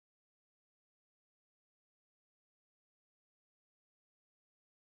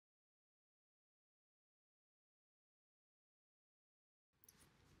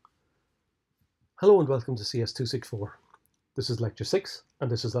Hello and welcome to CS264. This is Lecture 6 and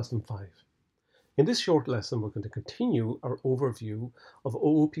this is Lesson 5. In this short lesson we're going to continue our overview of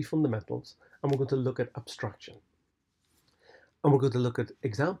OOP fundamentals and we're going to look at abstraction. And we're going to look at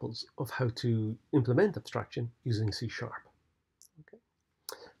examples of how to implement abstraction using C#. Okay.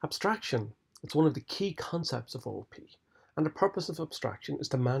 Abstraction is one of the key concepts of OOP, and the purpose of abstraction is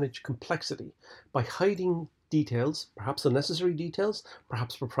to manage complexity by hiding details, perhaps unnecessary details,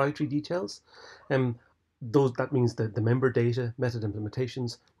 perhaps proprietary details. That means the member data, method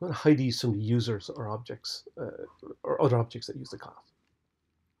implementations. We want to hide these from the users or objects or other objects that use the class.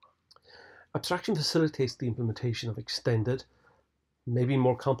 Abstraction facilitates the implementation of extended, maybe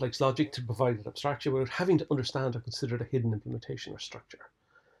more complex logic to provide an abstraction without having to understand or consider the hidden implementation or structure.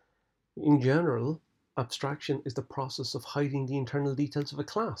 In general, abstraction is the process of hiding the internal details of a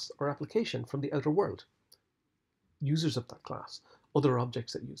class or application from the outer world, users of that class, other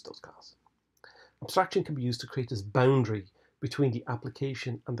objects that use those classes. Abstraction can be used to create this boundary between the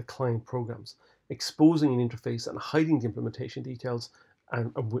application and the client programs, exposing an interface and hiding the implementation details.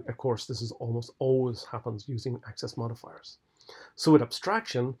 And of course, this is almost always happens using access modifiers. So with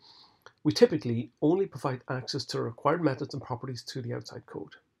abstraction, we typically only provide access to required methods and properties to the outside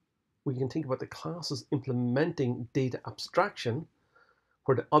code. We can think about the classes implementing data abstraction,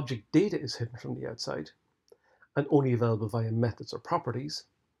 where the object data is hidden from the outside and only available via methods or properties,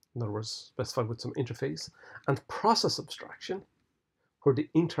 in other words, specified with some interface, and process abstraction, where the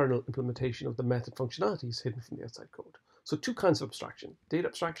internal implementation of the method functionality is hidden from the outside code. So two kinds of abstraction: data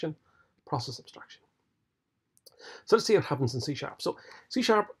abstraction, process abstraction. So let's see what happens in C#. So C#,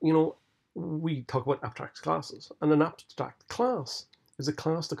 we talk about abstract classes, and an abstract class is a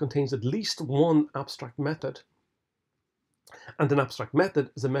class that contains at least one abstract method. And an abstract method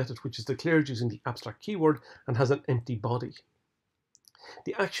is a method which is declared using the abstract keyword and has an empty body.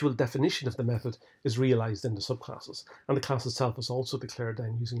 The actual definition of the method is realized in the subclasses, and the class itself is also declared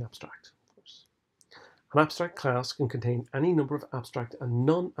then using abstract. An abstract class can contain any number of abstract and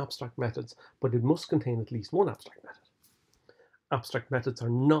non-abstract methods, but it must contain at least one abstract method. Abstract methods are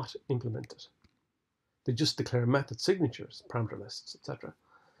not implemented. They just declare method signatures, parameter lists, etc.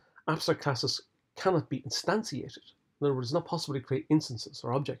 Abstract classes cannot be instantiated. In other words, it's not possible to create instances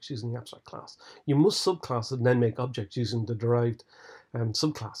or objects using the abstract class. You must subclass it and then make objects using the derived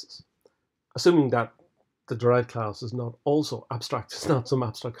subclasses, assuming that the derived class is not also abstract. It's not some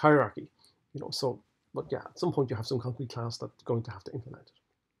abstract hierarchy, but yeah, at some point you have some concrete class that's going to have to implement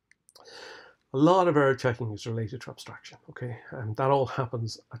it. A lot of error checking is related to abstraction, okay, and that all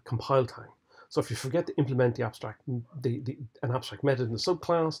happens at compile time. So if you forget to implement an abstract method in the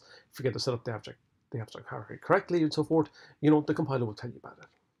subclass, forget to set up the abstract hierarchy correctly and so forth, the compiler will tell you about it.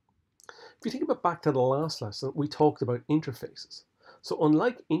 If you think about back to the last lesson, we talked about interfaces. So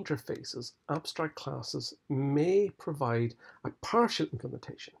unlike interfaces, abstract classes may provide a partial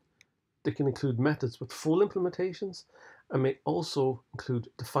implementation. They can include methods with full implementations and may also include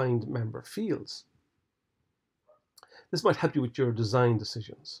defined member fields. This might help you with your design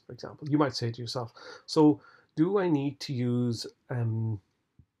decisions, for example. You might say to yourself, so do I need to use an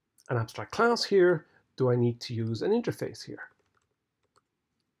abstract class here? Do I need to use an interface here?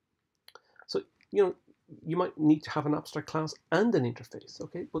 So, you might need to have an abstract class and an interface,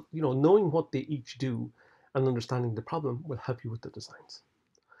 okay? But, knowing what they each do and understanding the problem will help you with the designs.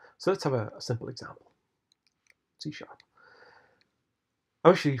 So let's have a simple example. C#.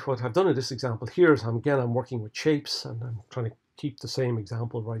 Actually, what I've done in this example here is, I'm working with shapes, and I'm trying to keep the same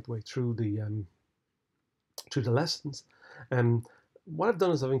example right the way through the lessons. What I've done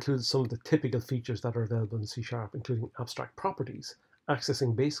is I've included some of the typical features that are available in C#, including abstract properties,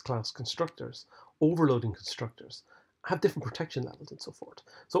 accessing base class constructors, overloading constructors, have different protection levels and so forth.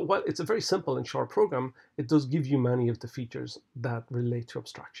 So while it's a very simple and short program, it does give you many of the features that relate to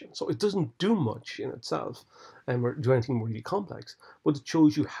abstraction. So it doesn't do much in itself or do anything really complex, but it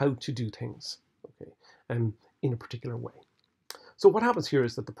shows you how to do things, okay, in a particular way. So what happens here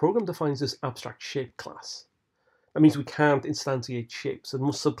is that the program defines this abstract shape class. That means we can't instantiate shapes and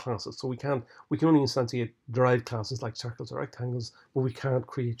most subclasses. So we can only instantiate derived classes like circles or rectangles, but we can't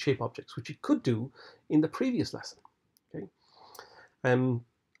create shape objects, which you could do in the previous lesson. Okay.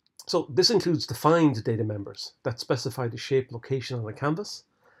 So this includes defined data members that specify the shape location on the canvas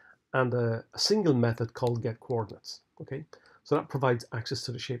and a single method called getCoordinates. Okay. So that provides access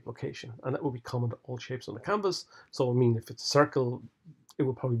to the shape location, and that will be common to all shapes on the canvas. So if it's a circle, it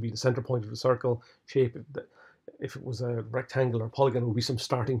will probably be the center point of the circle shape. If it was a rectangle or polygon, it would be some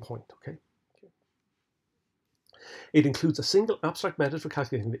starting point, okay? It includes a single abstract method for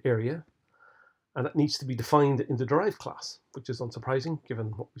calculating the area and it needs to be defined in the derived class, which is unsurprising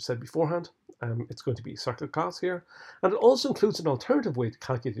given what we said beforehand. It's going to be a circle class here, and it also includes an alternative way to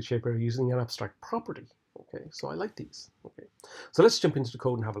calculate the shape area using an abstract property. Okay, so I like these. Okay, so let's jump into the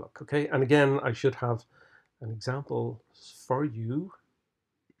code and have a look. Okay, and again, I should have an example for you.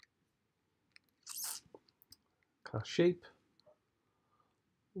 Class shape.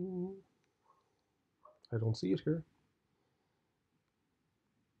 I don't see it here.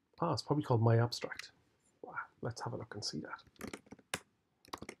 It's probably called my abstract. Wow, let's have a look and see that.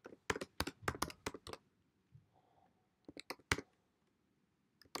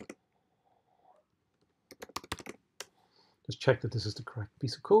 Just check that this is the correct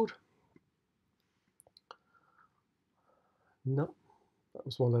piece of code. No, that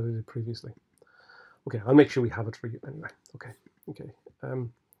was one that I did previously. Okay, I'll make sure we have it for you anyway. Okay.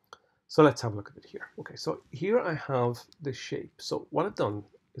 So let's have a look at it here. Okay, so here I have this shape. So what I've done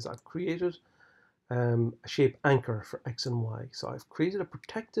is I've created a shape anchor for x and y. So I've created a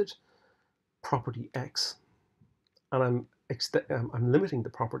protected property x, and I'm limiting the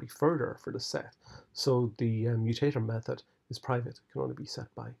property further for the set. So the mutator method is private. It can only be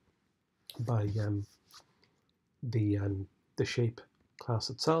set by the shape class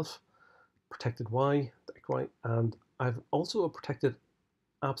itself. Protected y, and I've also a protected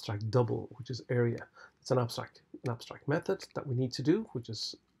abstract double, which is area. It's an abstract method that we need to do, which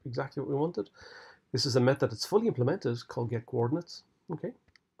is exactly what we wanted. This is a method that's fully implemented called getCoordinates. Okay,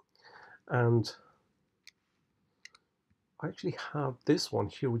 and I actually have this one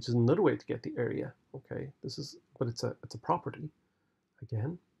here, which is another way to get the area. Okay, but it's a property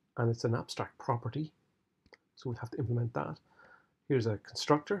again, and it's an abstract property, so we'll have to implement that. Here's a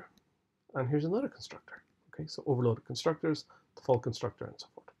constructor, and here's another constructor. Okay, so overloaded constructors, default constructor, and so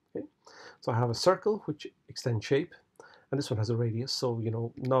forth. Okay, so I have a circle which extends shape, and this one has a radius. So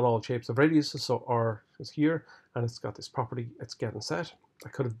not all shapes have radiuses. So R is here, and it's got this property. It's getting set. I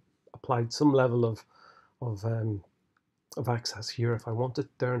could have applied some level of access here if I wanted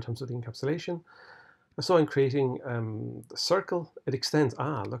there in terms of the encapsulation. So I'm creating the circle. It extends.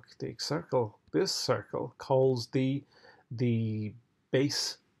 Look, the circle. This circle calls the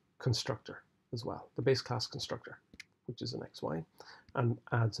base constructor as well, the base class constructor, which is an xy, and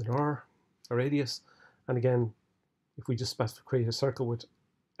adds an r, a radius. And again, if we just create a circle with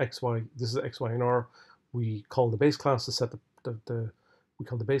xy, this is xy and r, we call the base class to set the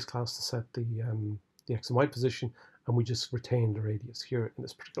x and y position, and we just retain the radius here in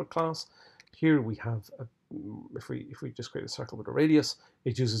this particular class. Here we have if we just create a circle with a radius,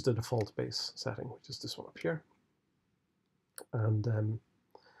 it uses the default base setting, which is this one up here. And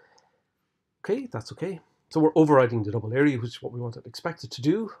okay, that's okay. So we're overriding the double area, which is what we wanted expected to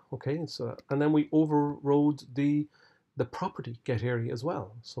do. Okay, and then we overrode the property get area as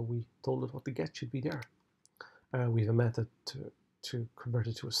well. So we told it what the get should be there. We have a method to convert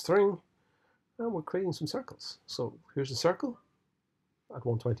it to a string, and we're creating some circles. So here's a circle at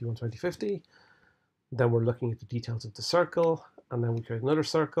 120, 120, 50. Then we're looking at the details of the circle, and then we create another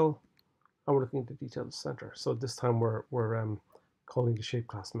circle, and we're looking at the detail of the center. So this time we're calling the shape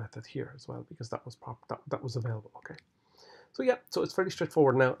class method here as well, because that was available. Okay, so yeah, so it's fairly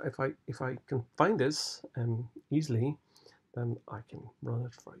straightforward. Now if I can find this easily, then I can run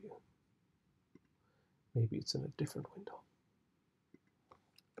it for you. Maybe it's in a different window.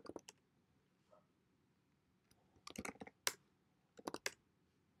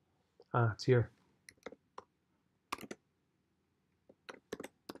 It's here.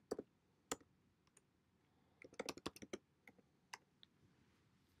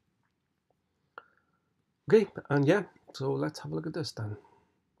 Okay, and yeah, so let's have a look at this then.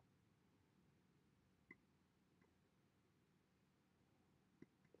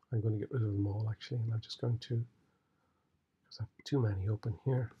 I'm going to get rid of them all actually, and I'm just going to, because I have too many open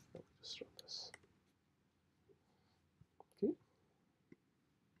here, I'll just run this. Okay,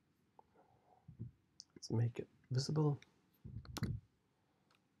 let's make it visible.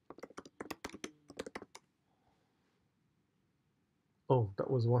 Oh,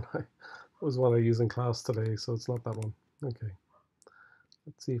 that was one I used in class today, so it's not that one. Okay,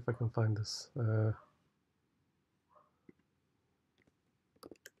 let's see if I can find this.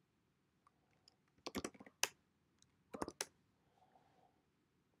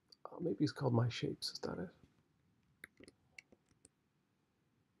 Maybe it's called My Shapes. Is that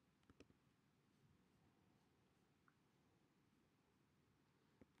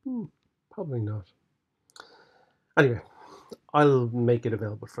it? Probably not. Anyway, I'll make it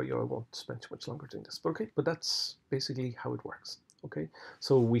available for you. I won't spend too much longer doing this. But okay, but that's basically how it works. Okay,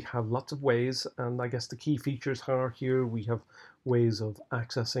 so we have lots of ways, and I guess the key features are here. We have ways of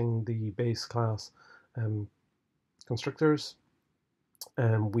accessing the base class constructors,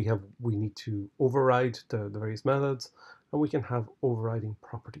 and we need to override the various methods, and we can have overriding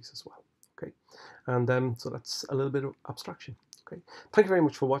properties as well. Okay, and so that's a little bit of abstraction. Okay, thank you very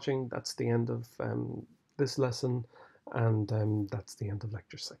much for watching. That's the end of this lesson, and that's the end of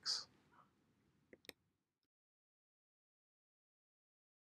lecture 6.